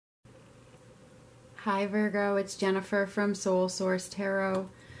Hi Virgo, it's Jennifer from Soul Source Tarot,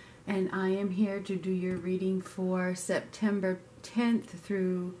 and I am here to do your reading for September 10th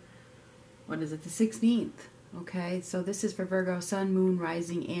through, the 16th. Okay, so this is for Virgo, Sun, Moon,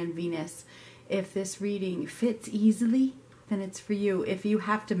 Rising, and Venus. If this reading fits easily, then it's for you. If you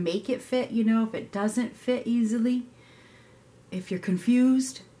have to make it fit, if it doesn't fit easily, if you're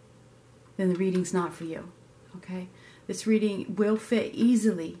confused, then the reading's not for you. Okay, this reading will fit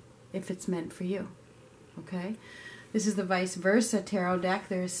easily if it's meant for you. Okay, this is the vice versa tarot deck.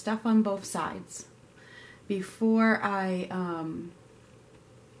 There is stuff on both sides. Before I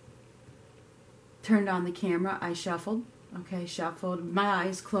turned on the camera, I shuffled. Okay, shuffled, my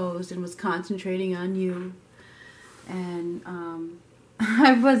eyes closed, and was concentrating on you. And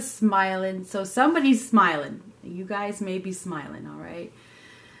I was smiling. So somebody's smiling. You guys may be smiling, all right?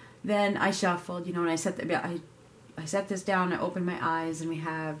 Then I shuffled, and I set this down, I opened my eyes, and we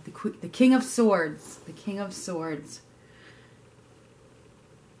have the King of Swords. The King of Swords.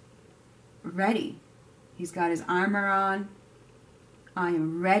 Ready. He's got his armor on. I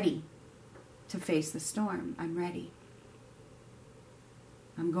am ready to face the storm. I'm ready.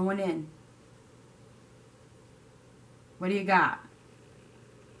 I'm going in. What do you got?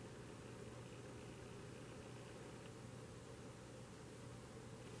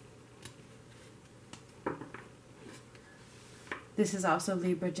 This is also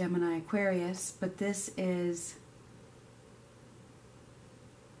Libra, Gemini, Aquarius, but this is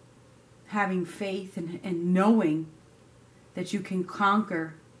having faith and knowing that you can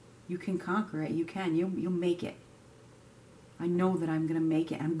conquer. You can conquer it. You can. You'll make it. I know that I'm going to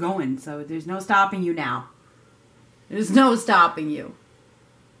make it. I'm going, so there's no stopping you now. There's no stopping you.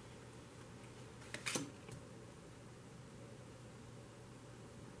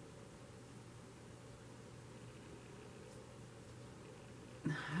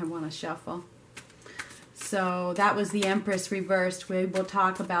 I want to shuffle. So that was the Empress reversed. We will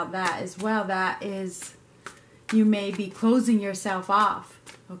talk about that as well. That is, you may be closing yourself off.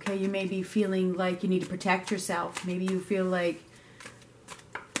 Okay, you may be feeling like you need to protect yourself. Maybe you feel like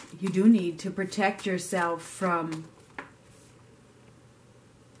you do need to protect yourself from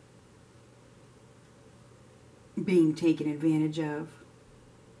being taken advantage of,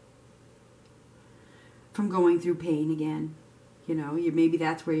 from going through pain again. Maybe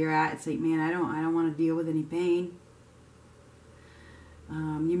that's where you're at. It's like, man, I don't want to deal with any pain.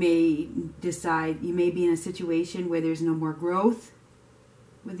 You may decide, you may be in a situation where there's no more growth.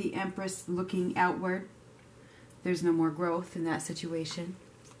 With the Empress looking outward, there's no more growth in that situation.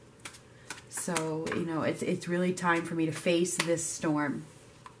 So, it's really time for me to face this storm.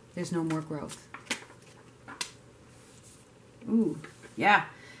 There's no more growth. Ooh, yeah.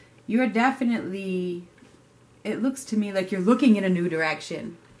 You're definitely, it looks to me like you're looking in a new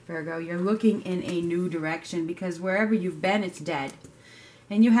direction, Virgo. You're looking in a new direction because wherever you've been, it's dead.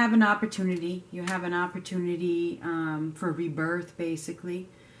 And you have an opportunity. You have an opportunity for rebirth, basically,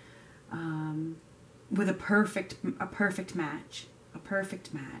 with a perfect match. A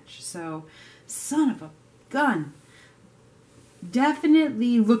perfect match. So, son of a gun.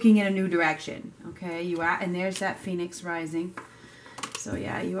 Definitely looking in a new direction. Okay, you are, and there's that Phoenix rising. So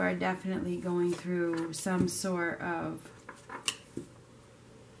yeah, you are definitely going through some sort of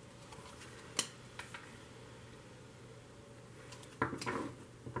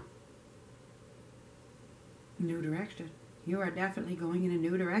new direction. You are definitely going in a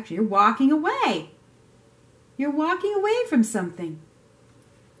new direction. You're walking away. You're walking away from something.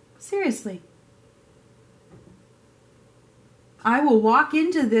 Seriously. I will walk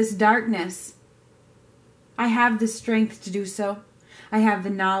into this darkness. I have the strength to do so. I have the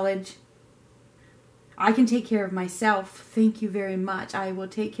knowledge. I can take care of myself. Thank you very much. I will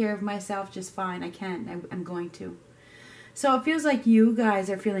take care of myself just fine. I can. I'm going to. So it feels like you guys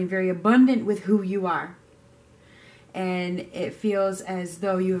are feeling very abundant with who you are. And it feels as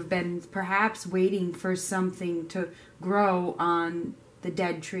though you have been perhaps waiting for something to grow on the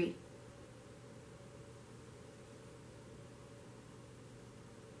dead tree.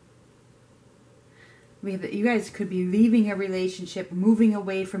 You guys could be leaving a relationship, moving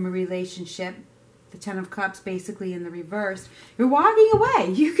away from a relationship. The Ten of Cups basically in the reverse. You're walking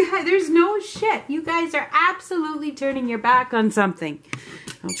away. You guys, there's no shit. You guys are absolutely turning your back on something.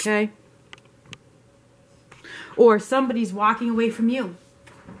 Okay? Or somebody's walking away from you.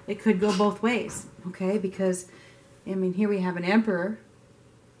 It could go both ways. Okay? Because, here we have an Emperor.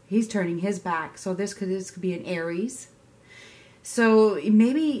 He's turning his back. So this could be an Aries. So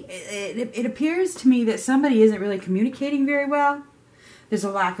maybe it appears to me that somebody isn't really communicating very well. There's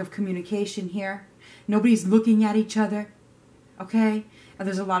a lack of communication here. Nobody's looking at each other. Okay?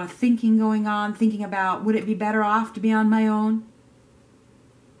 There's a lot of thinking going on, thinking about, would it be better off to be on my own?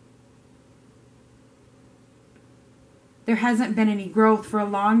 There hasn't been any growth for a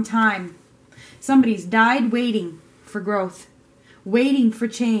long time. Somebody's died waiting for growth, waiting for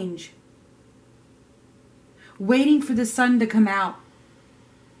change, waiting for the sun to come out,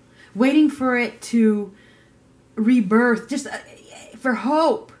 waiting for it to rebirth, just for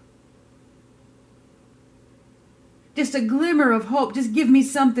hope. Just a glimmer of hope. Just give me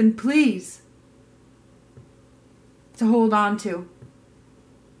something, please, to hold on to.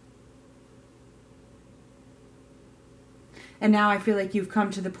 And now I feel like you've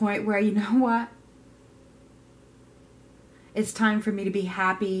come to the point where, you know what? It's time for me to be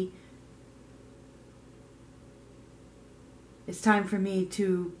happy. It's time for me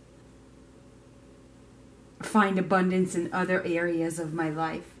to find abundance in other areas of my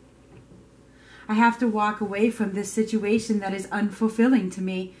life. I have to walk away from this situation that is unfulfilling to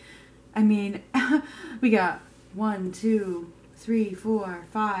me. I mean, we got 1, 2, 3, 4,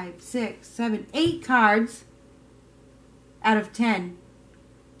 5, 6, 7, 8 cards out of 10.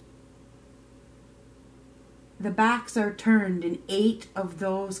 The backs are turned in 8 of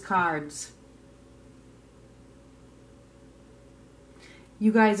those cards.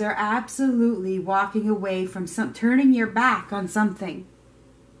 You guys are absolutely walking away from turning your back on something.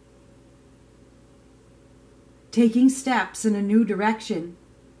 Taking steps in a new direction.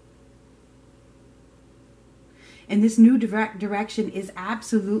 And this new direction is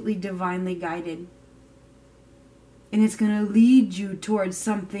absolutely divinely guided. And it's going to lead you towards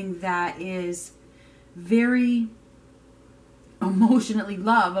something that is very emotionally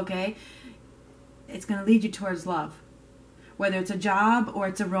love, okay? It's going to lead you towards love. Whether it's a job or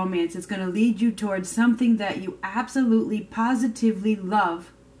it's a romance, it's going to lead you towards something that you absolutely, positively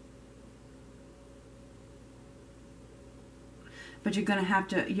love. But you're going to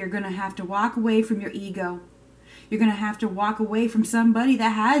have to walk away from your ego. You're going to have to walk away from somebody that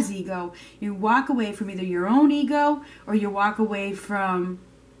has ego. You walk away from either your own ego or you walk away from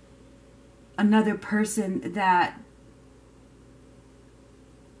another person that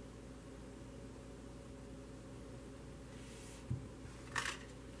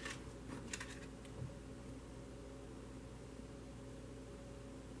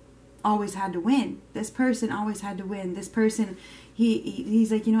always had to win. This person always had to win. This person,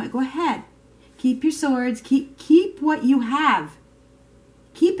 he's like, you know what, go ahead. Keep your swords. Keep what you have.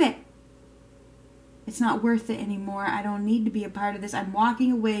 Keep it. It's not worth it anymore. I don't need to be a part of this. I'm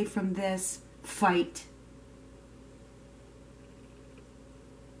walking away from this fight.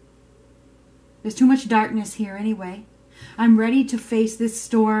 There's too much darkness here anyway. I'm ready to face this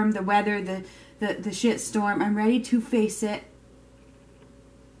storm, the weather, the shit storm. I'm ready to face it.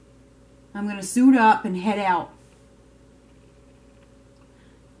 I'm going to suit up and head out.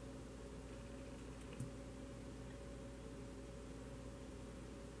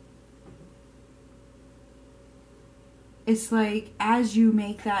 It's like as you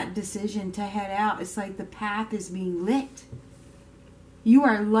make that decision to head out, it's like the path is being lit. You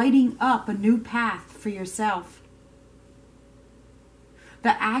are lighting up a new path for yourself.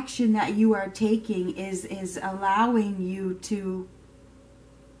 The action that you are taking is allowing you to,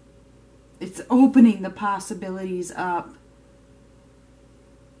 it's opening the possibilities up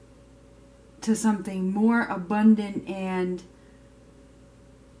to something more abundant and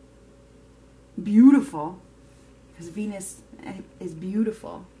beautiful. Because Venus is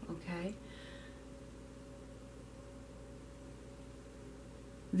beautiful, okay?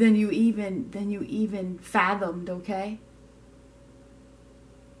 Than you even fathomed, okay?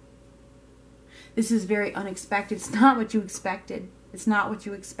 This is very unexpected. It's not what you expected. It's not what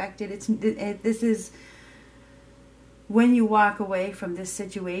you expected. This is when you walk away from this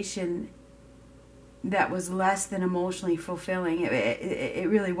situation that was less than emotionally fulfilling. It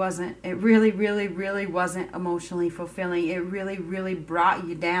really wasn't. It really, really, really wasn't emotionally fulfilling. It really, really brought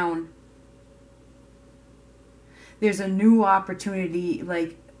you down. There's a new opportunity,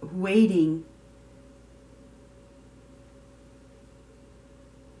 like, waiting.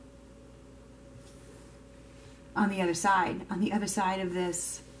 On the other side of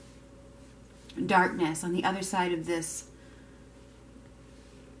this darkness, on the other side of this,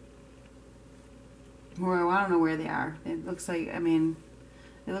 well, I don't know where they are. It looks like, it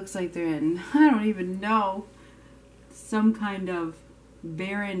looks like they're in, I don't even know, some kind of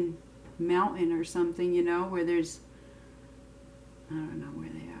barren mountain or something, you know, where there's, I don't know where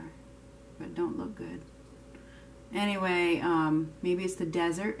they are, but don't look good. Anyway, maybe it's the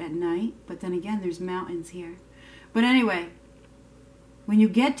desert at night, but then again, there's mountains here. But anyway, when you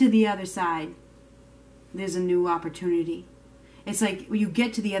get to the other side, there's a new opportunity. It's like you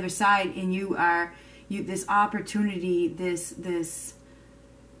get to the other side and this opportunity, this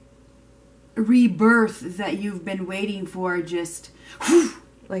rebirth that you've been waiting for, just whew,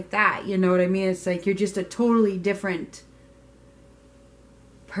 like that. You know what I mean? It's like you're just a totally different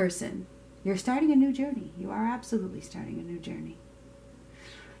person. You're starting a new journey. You are absolutely starting a new journey.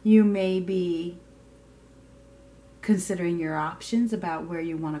 You may be considering your options about where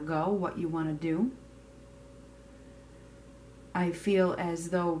you want to go, what you want to do. I feel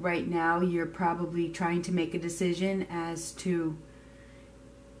as though right now you're probably trying to make a decision as to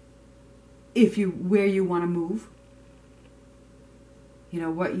where you want to move. You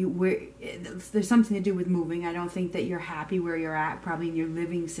know, there's something to do with moving. I don't think that you're happy where you're at, probably in your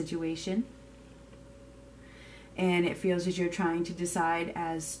living situation. And it feels as you're trying to decide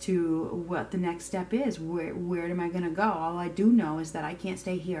as to what the next step is. Where am I going to go? All I do know is that I can't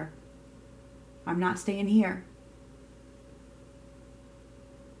stay here. I'm not staying here.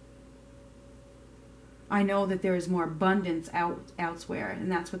 I know that there is more abundance elsewhere,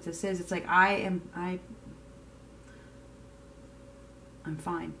 and that's what this is. It's like I'm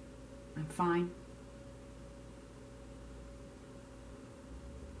fine. I'm fine.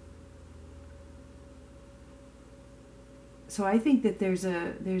 So I think that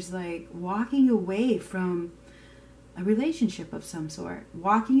there's like walking away from a relationship of some sort,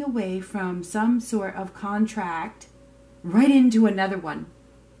 walking away from some sort of contract right into another one,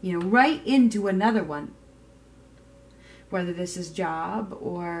 right into another one. Whether this is job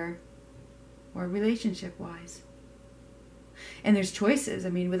or relationship-wise. And there's choices. I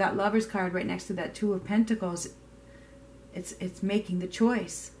mean, with that Lover's card right next to that Two of Pentacles, it's making the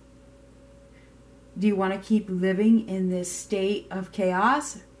choice. Do you want to keep living in this state of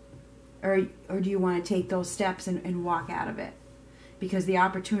chaos? Or do you want to take those steps and walk out of it? Because the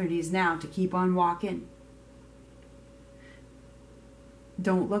opportunity is now to keep on walking.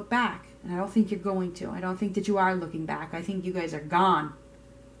 Don't look back. And I don't think you're going to. I don't think that you are looking back. I think you guys are gone.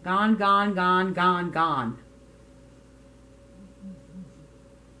 Gone, gone, gone, gone, gone.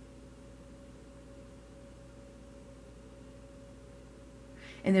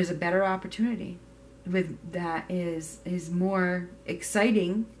 And there's a better opportunity that is more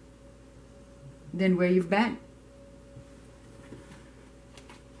exciting than where you've been.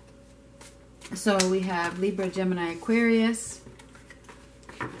 So we have Libra, Gemini, Aquarius.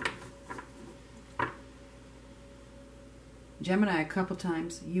 Gemini a couple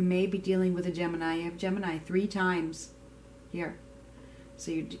times. You may be dealing with a Gemini. You have Gemini 3 times here. So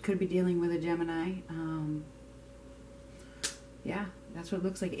you could be dealing with a Gemini. Yeah, that's what it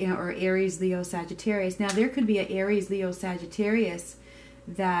looks like. Or Aries, Leo, Sagittarius. Now there could be an Aries, Leo, Sagittarius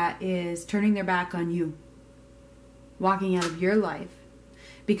that is turning their back on you. Walking out of your life.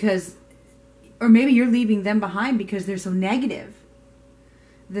 Or maybe you're leaving them behind because they're so negative.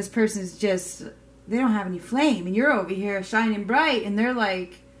 This person's just... they don't have any flame, and you're over here shining bright, and they're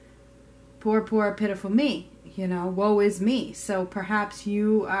like, poor, poor, pitiful me, woe is me. So perhaps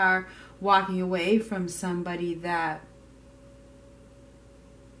you are walking away from somebody that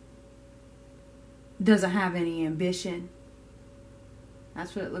doesn't have any ambition.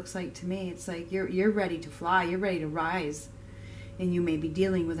 That's what it looks like to me. It's like you're ready to fly, you're ready to rise, and you may be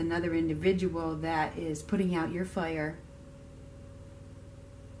dealing with another individual that is putting out your fire.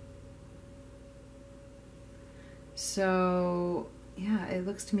 So, yeah, it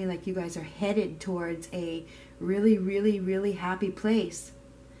looks to me like you guys are headed towards a really, really, really happy place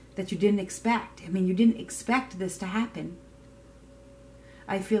that you didn't expect. I mean, you didn't expect this to happen.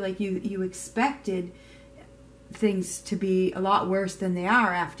 I feel like you expected things to be a lot worse than they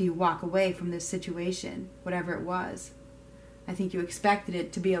are after you walk away from this situation, whatever it was. I think you expected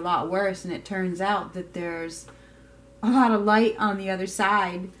it to be a lot worse, and it turns out that there's a lot of light on the other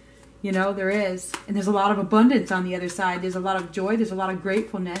side. There is. And there's a lot of abundance on the other side. There's a lot of joy. There's a lot of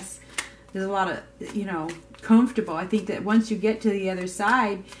gratefulness. There's a lot of, comfortable. I think that once you get to the other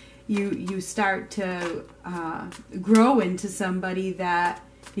side, you start to grow into somebody that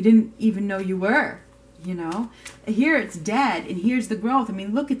you didn't even know you were, Here it's dead, and here's the growth. I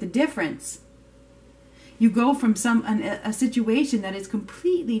mean, look at the difference. You go from a situation that is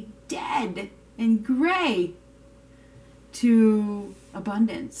completely dead and gray to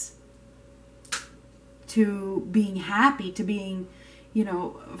abundance. To being happy, to being,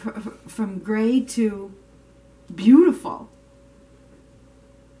 from gray to beautiful,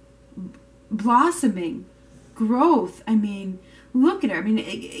 blossoming, growth. I mean, look at her. I mean,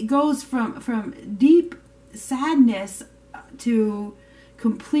 it goes from deep sadness to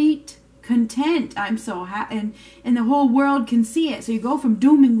complete content. I'm so happy, and the whole world can see it. So you go from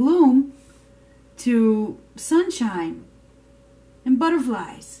doom and gloom to sunshine. and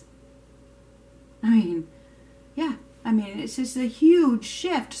butterflies. I mean, yeah. I mean, it's just a huge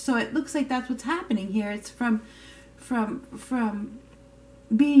shift. So it looks like that's what's happening here. It's from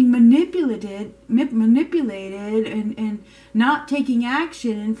being manipulated and not taking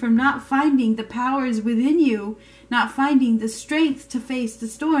action, and from not finding the powers within you, not finding the strength to face the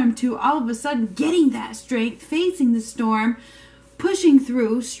storm, to all of a sudden getting that strength, facing the storm, pushing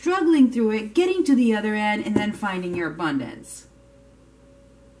through, struggling through it, getting to the other end, and then finding your abundance.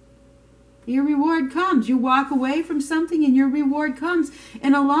 Your reward comes. You walk away from something and your reward comes.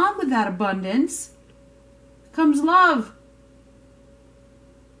 And along with that abundance comes love.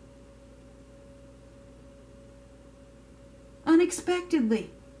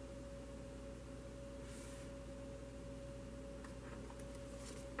 Unexpectedly.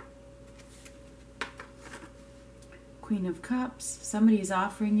 Queen of Cups. Somebody is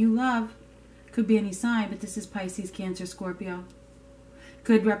offering you love. Could be any sign, but this is Pisces, Cancer, Scorpio.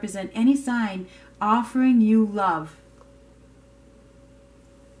 Could represent any sign offering you love.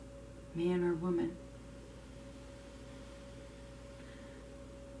 Man or woman.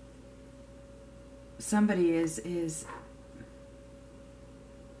 Somebody is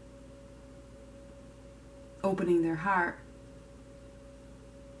opening their heart.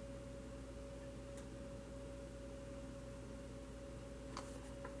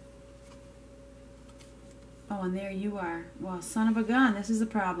 Oh, and there you are. Well, son of a gun, this is a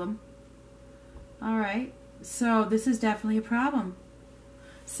problem. All right. So this is definitely a problem.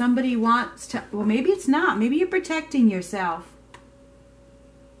 Somebody wants to... Well, maybe it's not. Maybe you're protecting yourself.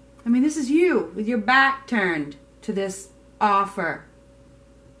 I mean, this is you with your back turned to this offer.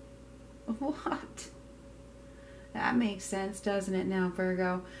 What? That makes sense, doesn't it now,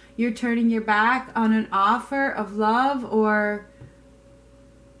 Virgo? You're turning your back on an offer of love, or...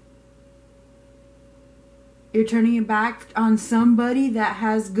 You're turning your back on somebody that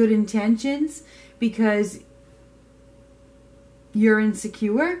has good intentions because you're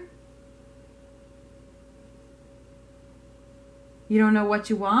insecure. You don't know what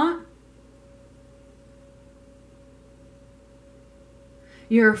you want.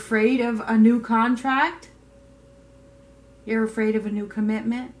 You're afraid of a new contract. You're afraid of a new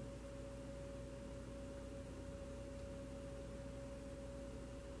commitment.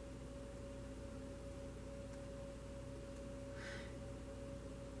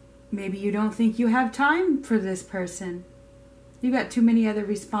 Maybe you don't think you have time for this person. You got too many other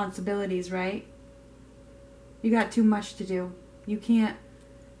responsibilities, right? You got too much to do. You can't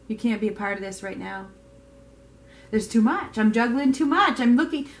be a part of this right now. There's too much. I'm juggling too much. I'm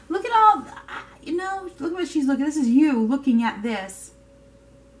looking, look at all, look what she's looking. This is you looking at this.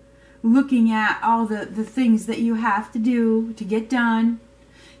 Looking at all the things that you have to do to get done.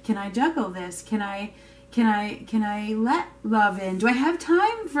 Can I juggle this? Can I let love in? Do I have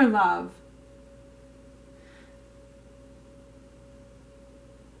time for love?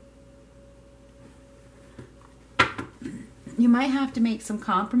 You might have to make some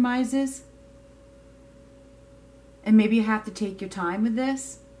compromises. And maybe you have to take your time with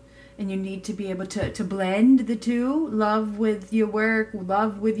this. And you need to be able to blend the two. Love with your work,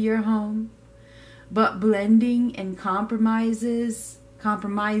 love with your home. But blending and compromising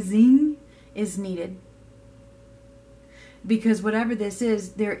is needed. Because whatever this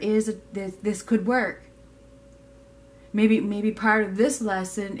is, this could work. Maybe part of this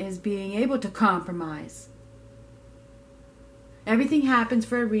lesson is being able to compromise. Everything happens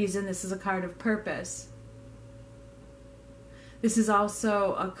for a reason. This is a card of purpose. This is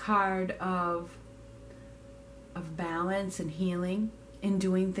also a card of balance and healing and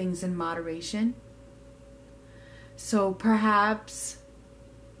doing things in moderation. So perhaps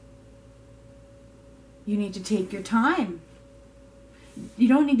you need to take your time. You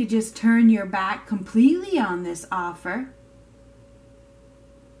don't need to just turn your back completely on this offer.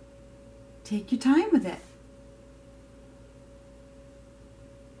 Take your time with it.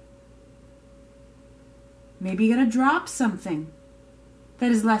 Maybe you gotta drop something that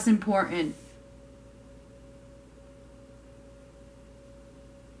is less important.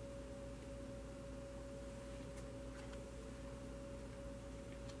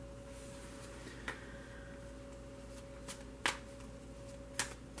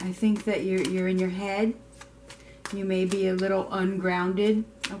 I think that you're in your head. You may be a little ungrounded.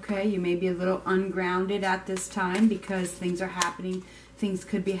 Okay, you may be a little ungrounded at this time because things are happening. Things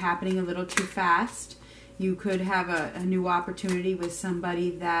could be happening a little too fast. You could have a new opportunity with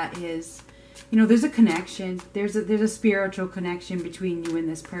somebody that is, there's a connection. There's a spiritual connection between you and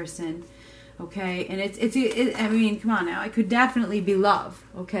this person. Okay, and I mean, come on now. It could definitely be love.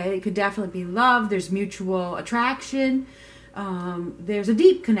 Okay, it could definitely be love. There's mutual attraction. There's a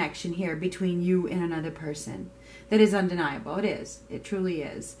deep connection here between you and another person that is undeniable. It is. It truly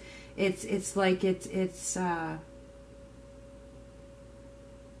is. It's like it is.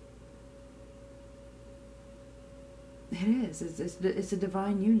 It's a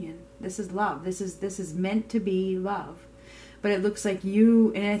divine union. This is love. This is meant to be love. But it looks like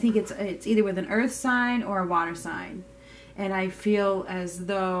you, and I think it's either with an earth sign or a water sign. And I feel as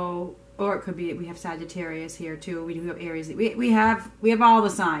though, or it could be, we have Sagittarius here too. We do have Aries. We have all the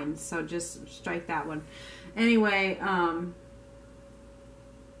signs. So just strike that one. Anyway,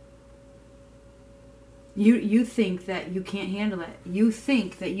 you think that you can't handle it. You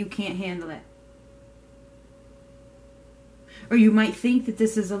think that you can't handle it. Or you might think that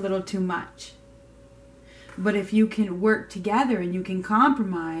this is a little too much. But if you can work together and you can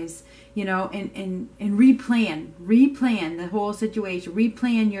compromise, you know, and replan the whole situation,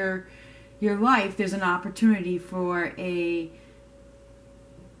 replan your life, there's an opportunity for a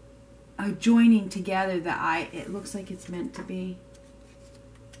joining together that it looks like it's meant to be.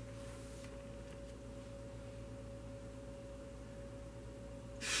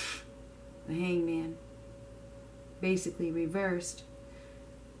 The Hangman. Basically reversed.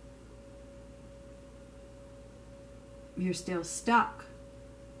 You're still stuck.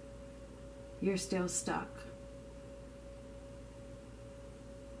 You're still stuck.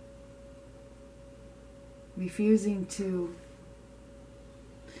 Refusing to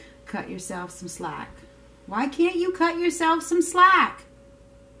cut yourself some slack. Why can't you cut yourself some slack?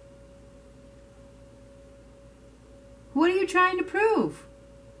 What are you trying to prove?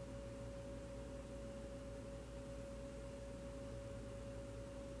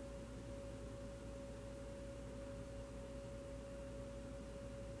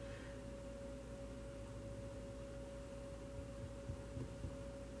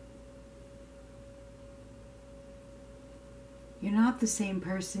 You're not the same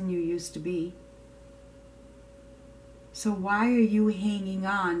person you used to be. So why are you hanging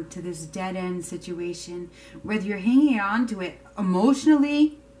on to this dead-end situation? Whether you're hanging on to it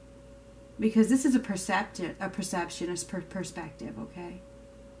emotionally, because this is a perception, perspective, okay?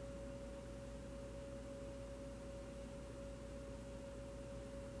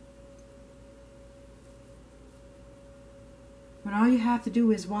 When all you have to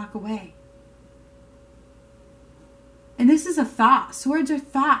do is walk away. And this is a thought. Swords are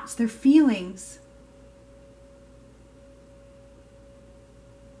thoughts. They're feelings.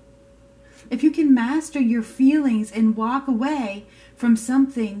 If you can master your feelings and walk away from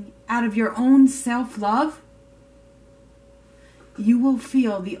something out of your own self-love, you will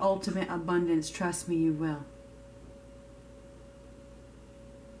feel the ultimate abundance. Trust me, you will.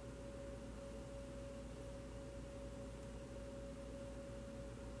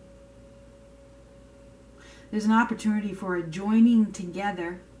 There's an opportunity for a joining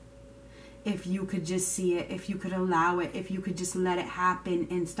together if you could just see it, if you could allow it, if you could just let it happen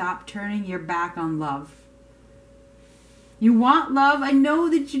and stop turning your back on love. You want love. I know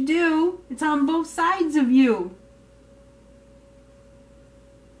that you do. It's on both sides of you.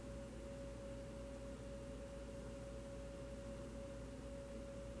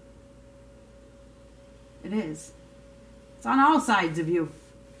 It is. It's on all sides of you.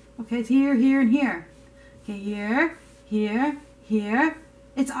 Okay, it's here, here, and here. Okay, here, here, here.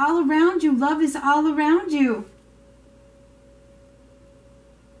 It's all around you. Love is all around you.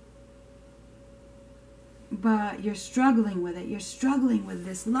 But you're struggling with it. You're struggling with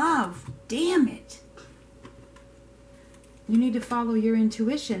this love. Damn it. You need to follow your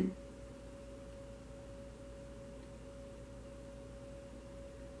intuition.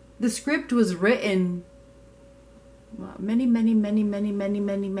 The script was written many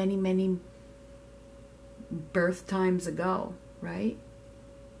birth times ago, right?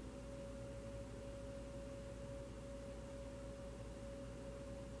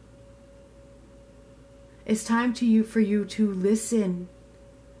 It's time for you to listen.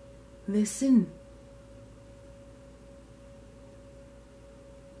 Listen.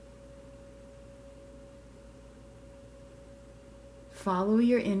 Follow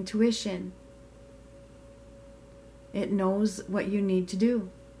your intuition. It knows what you need to do.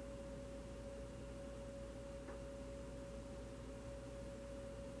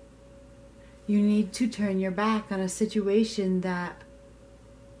 You need to turn your back on a situation that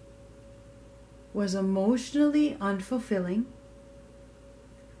was emotionally unfulfilling,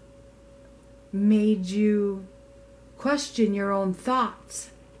 made you question your own thoughts.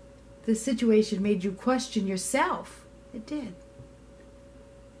 This situation made you question yourself. It did.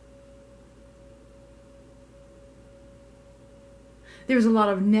 There was a lot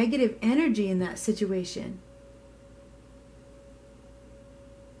of negative energy in that situation.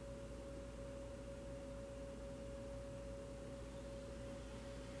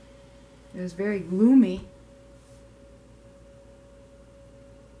 It was very gloomy.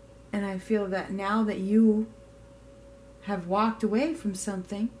 And I feel that now that you have walked away from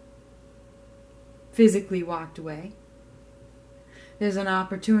something, physically walked away, there's an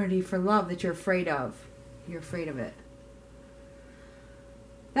opportunity for love that you're afraid of. You're afraid of it.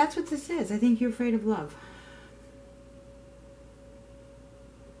 That's what this is. I think you're afraid of love.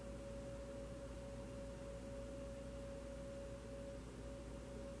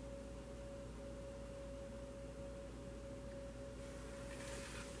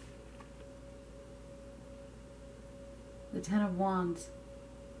 The Ten of Wands.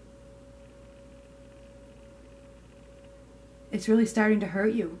 It's really starting to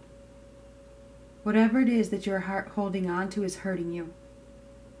hurt you. Whatever it is that you're holding on to is hurting you.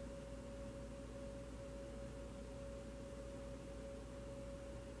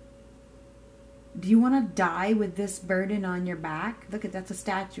 Do you want to die with this burden on your back? Look at that's a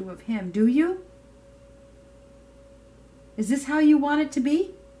statue of him. Do you? Is this how you want it to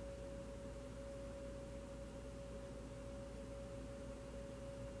be?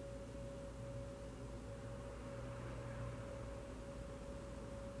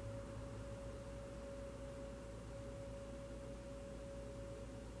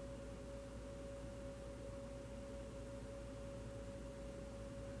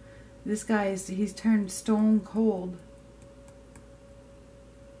 This guy he's turned stone cold.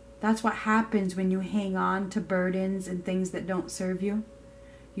 That's what happens when you hang on to burdens and things that don't serve you.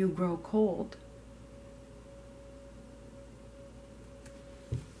 You grow cold.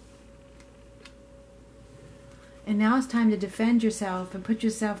 And now it's time to defend yourself and put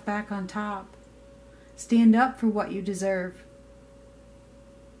yourself back on top. Stand up for what you deserve.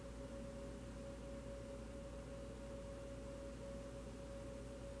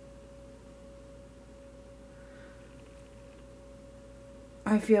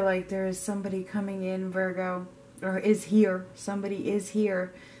 I feel like there is somebody coming in, Virgo, or is here. Somebody is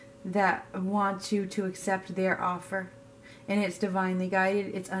here that wants you to accept their offer. And it's divinely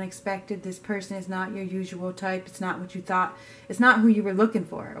guided. It's unexpected. This person is not your usual type. It's not what you thought. It's not who you were looking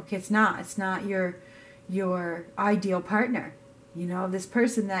for. Okay, it's not. It's not your ideal partner. You know, this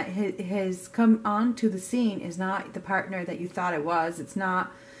person that has come onto the scene is not the partner that you thought it was. It's not.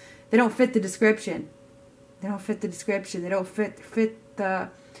 They don't fit the description. They don't fit the description. They don't fit the,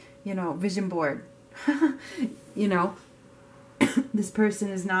 vision board. This person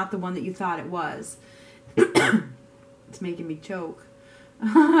is not the one that you thought it was. It's making me choke.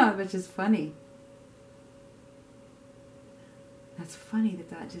 Which is funny. That's funny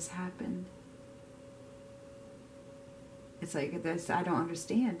that just happened. It's like this. I don't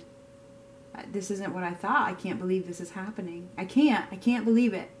understand. This isn't what I thought. I can't believe this is happening. I can't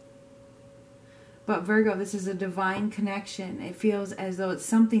believe it. But Virgo, this is a divine connection. It feels as though it's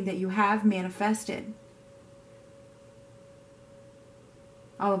something that you have manifested.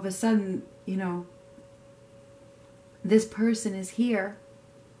 All of a sudden, this person is here.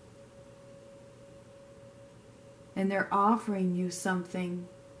 And they're offering you something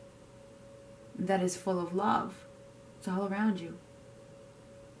that is full of love. It's all around you.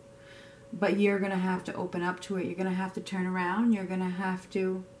 But you're going to have to open up to it. You're going to have to turn around. You're going to have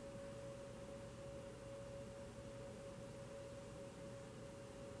to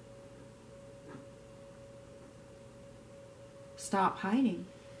stop hiding.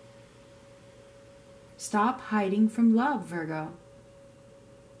 Stop hiding from love, Virgo.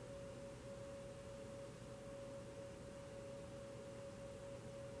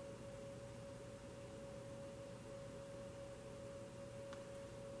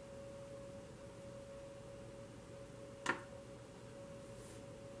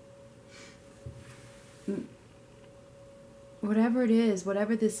 Whatever it is,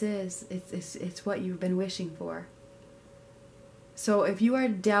 whatever this is, it's what you've been wishing for. So if you are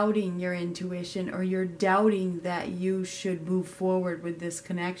doubting your intuition or you're doubting that you should move forward with this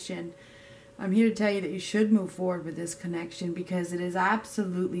connection, I'm here to tell you that you should move forward with this connection because it is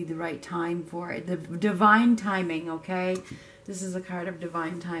absolutely the right time for it. The divine timing, okay? This is a card of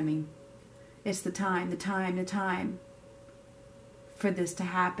divine timing. It's the time for this to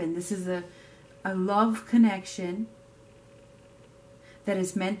happen. This is a love connection that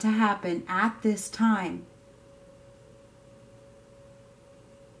is meant to happen at this time.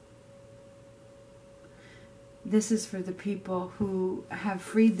 This is for the people who have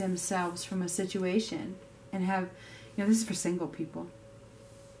freed themselves from a situation and have, this is for single people.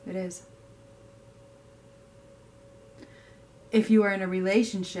 It is. If you are in a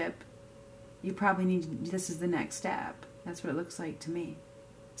relationship, you probably need, this is the next step. That's what it looks like to me.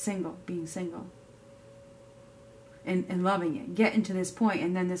 Single, being single. and loving it, getting to this point,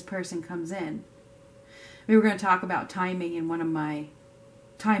 and then this person comes in. We were going to talk about timing in one of my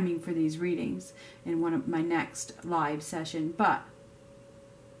timing for these readings in one of my next live session, but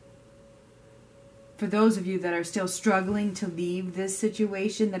for those of you that are still struggling to leave this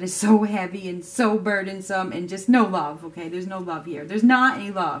situation that is so heavy and so burdensome and just no love, okay? There's no love here. There's not any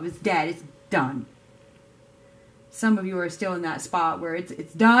love. It's dead. It's done. Some of you are still in that spot where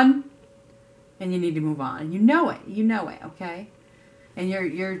it's done and you need to move on. And you know it. You know it, okay? And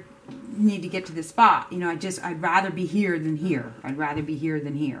you need to get to this spot. You know, I'd rather be here than here. I'd rather be here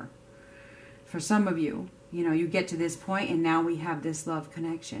than here. For some of you, you know, you get to this point and now we have this love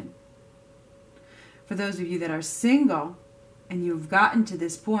connection. For those of you that are single and you've gotten to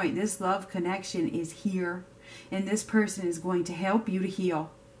this point, this love connection is here. And this person is going to help you to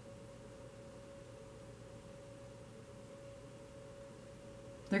heal.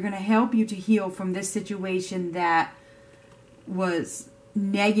 They're going to help you to heal from this situation that was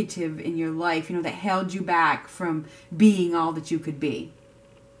negative in your life, you know, that held you back from being all that you could be.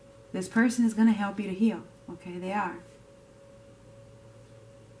 This person is going to help you to heal. Okay, they are.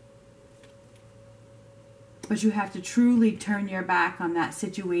 But you have to truly turn your back on that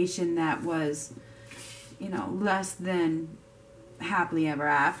situation that was, you know, less than happily ever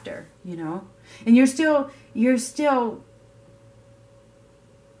after, you know. And you're still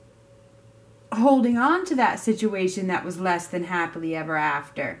holding on to that situation that was less than happily ever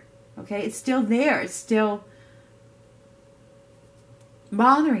after. Okay? It's still there. It's still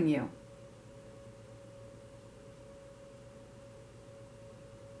bothering you.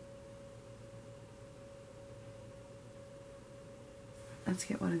 Let's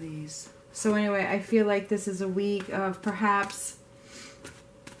get one of these. So anyway, I feel like this is a week of perhaps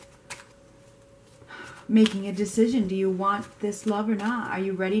making a decision. Do you want this love or not? Are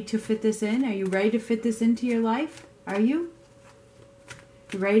you ready to fit this in? Are you ready to fit this into your life? Are you?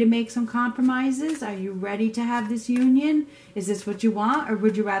 You ready to make some compromises? Are you ready to have this union? Is this what you want, or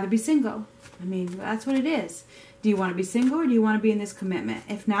would you rather be single? I mean, that's what it is. Do you want to be single, or do you want to be in this commitment?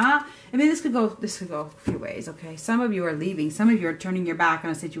 If not, I mean, this could go a few ways, okay? Some of you are leaving. Some of you are turning your back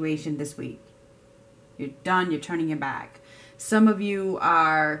on a situation this week. You're done. You're turning your back. Some of you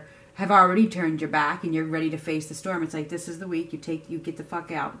have already turned your back and you're ready to face the storm. It's like, this is the week you get the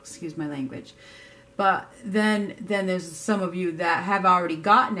fuck out. Excuse my language. But then there's some of you that have already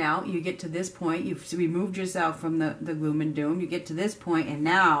gotten out. You get to this point. You've removed yourself from the gloom and doom. You get to this point, and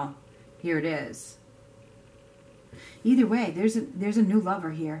now here it is. Either way, there's a new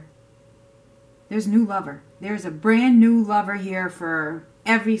lover here. There's a new lover. There's a brand new lover here for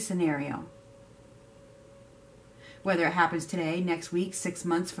every scenario. Whether it happens today, next week, 6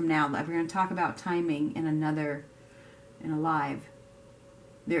 months from now. We're going to talk about timing in a live.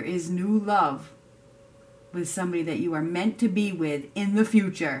 There is new love with somebody that you are meant to be with in the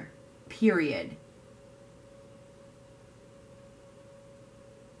future. Period.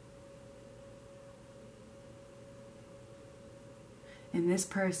 And this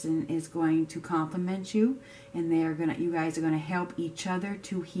person is going to compliment you, and you guys are going to help each other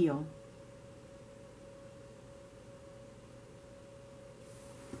to heal.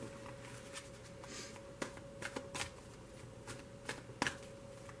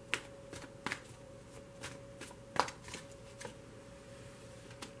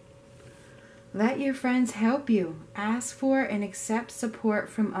 Let your friends help you. Ask for and accept support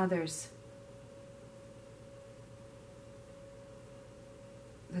from others.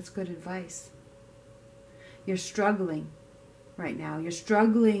 That's good advice. You're struggling right now. You're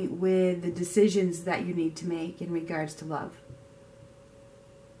struggling with the decisions that you need to make in regards to love.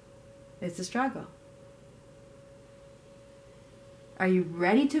 It's a struggle. Are you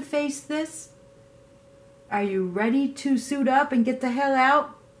ready to face this? Are you ready to suit up and get the hell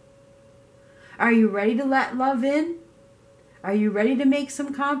out? Are you ready to let love in? Are you ready to make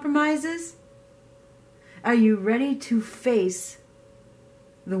some compromises? Are you ready to face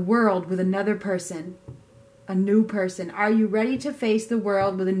the world with another person? A new person. Are you ready to face the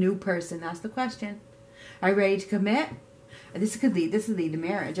world with a new person? That's the question. Are you ready to commit? This could lead to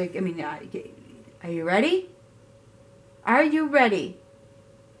marriage. I mean, are you ready? Are you ready?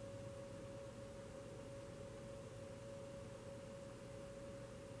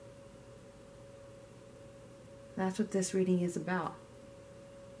 That's what this reading is about.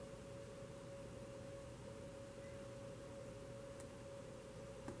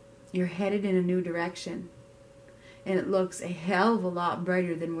 You're headed in a new direction. And it looks a hell of a lot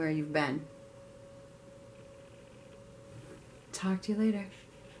brighter than where you've been. Talk to you later.